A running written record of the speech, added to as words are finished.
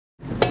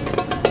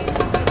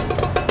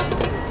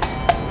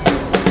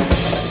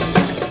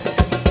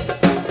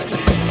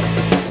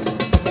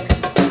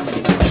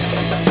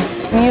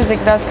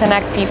music does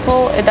connect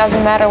people. It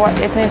doesn't matter what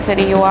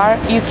ethnicity you are,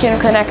 you can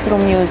connect through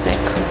music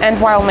and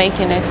while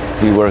making it.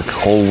 We work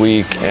whole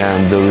week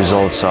and the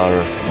results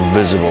are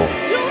visible.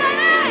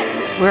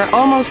 We're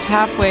almost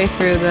halfway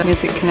through the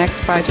Music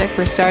Connects project.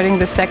 We're starting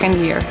the second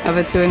year of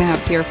a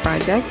 2.5-year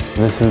project.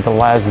 This is the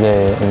last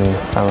day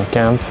in summer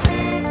camp.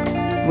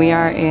 We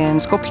are in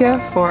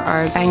Skopje for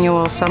our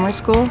annual summer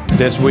school.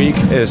 This week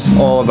is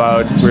all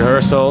about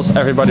rehearsals.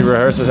 Everybody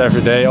rehearses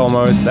every day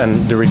almost,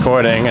 and the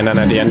recording, and then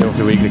at the end of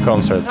the week the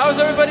concert. How's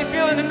everybody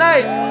feeling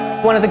tonight?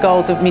 One of the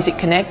goals of Music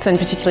Connects, and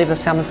particularly of the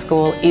summer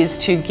school, is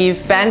to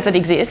give bands that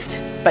exist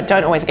but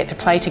don't always get to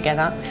play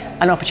together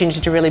an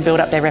opportunity to really build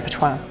up their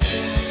repertoire.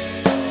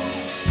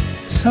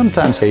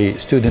 Sometimes a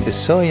student is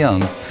so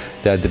young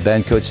that the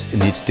band coach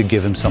needs to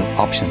give him some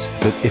options.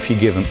 But if you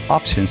give them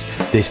options,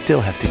 they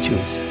still have to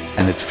choose.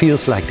 And it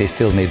feels like they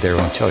still made their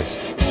own choice.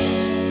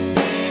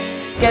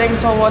 Getting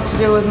told what to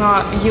do is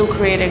not you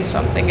creating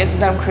something, it's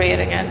them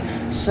creating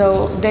it.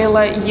 So they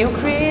let you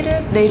create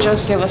it, they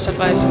just give us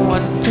advice on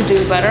what to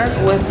do better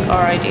with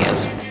our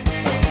ideas.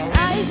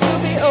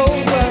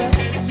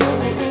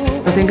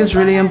 I think it's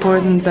really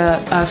important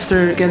that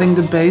after getting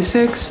the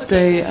basics,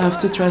 they have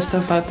to try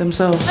stuff out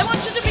themselves. I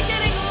want you to be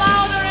getting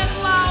louder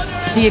and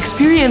louder. The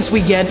experience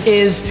we get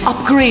is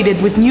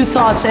upgraded with new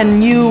thoughts and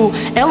new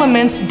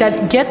elements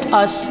that get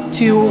us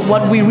to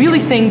what we really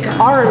think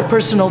our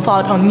personal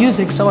thought on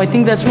music. So I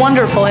think that's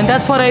wonderful, and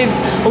that's what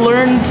I've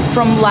learned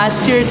from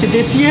last year to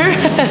this year.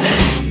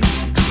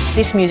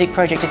 This music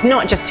project is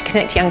not just to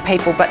connect young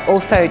people, but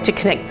also to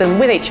connect them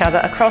with each other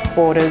across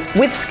borders,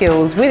 with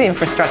skills, with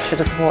infrastructure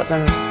to support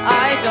them.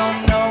 I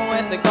don't know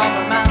if the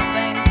government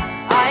thinks,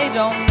 I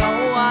don't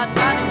know what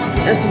anyone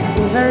thinks.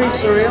 It's very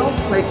surreal,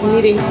 like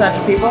meeting such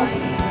people,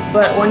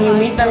 but when you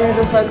meet them you're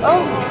just like,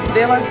 oh,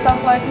 they like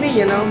stuff like me,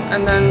 you know,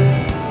 and then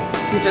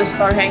you just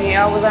start hanging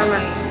out with them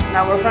and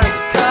now we're friends.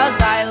 'Cause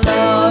I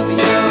love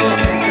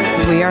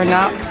you. We are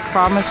not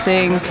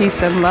promising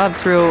peace and love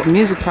through a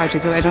music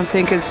project that I don't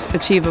think is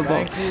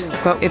achievable.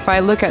 But if I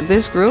look at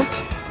this group,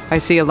 I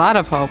see a lot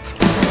of hope.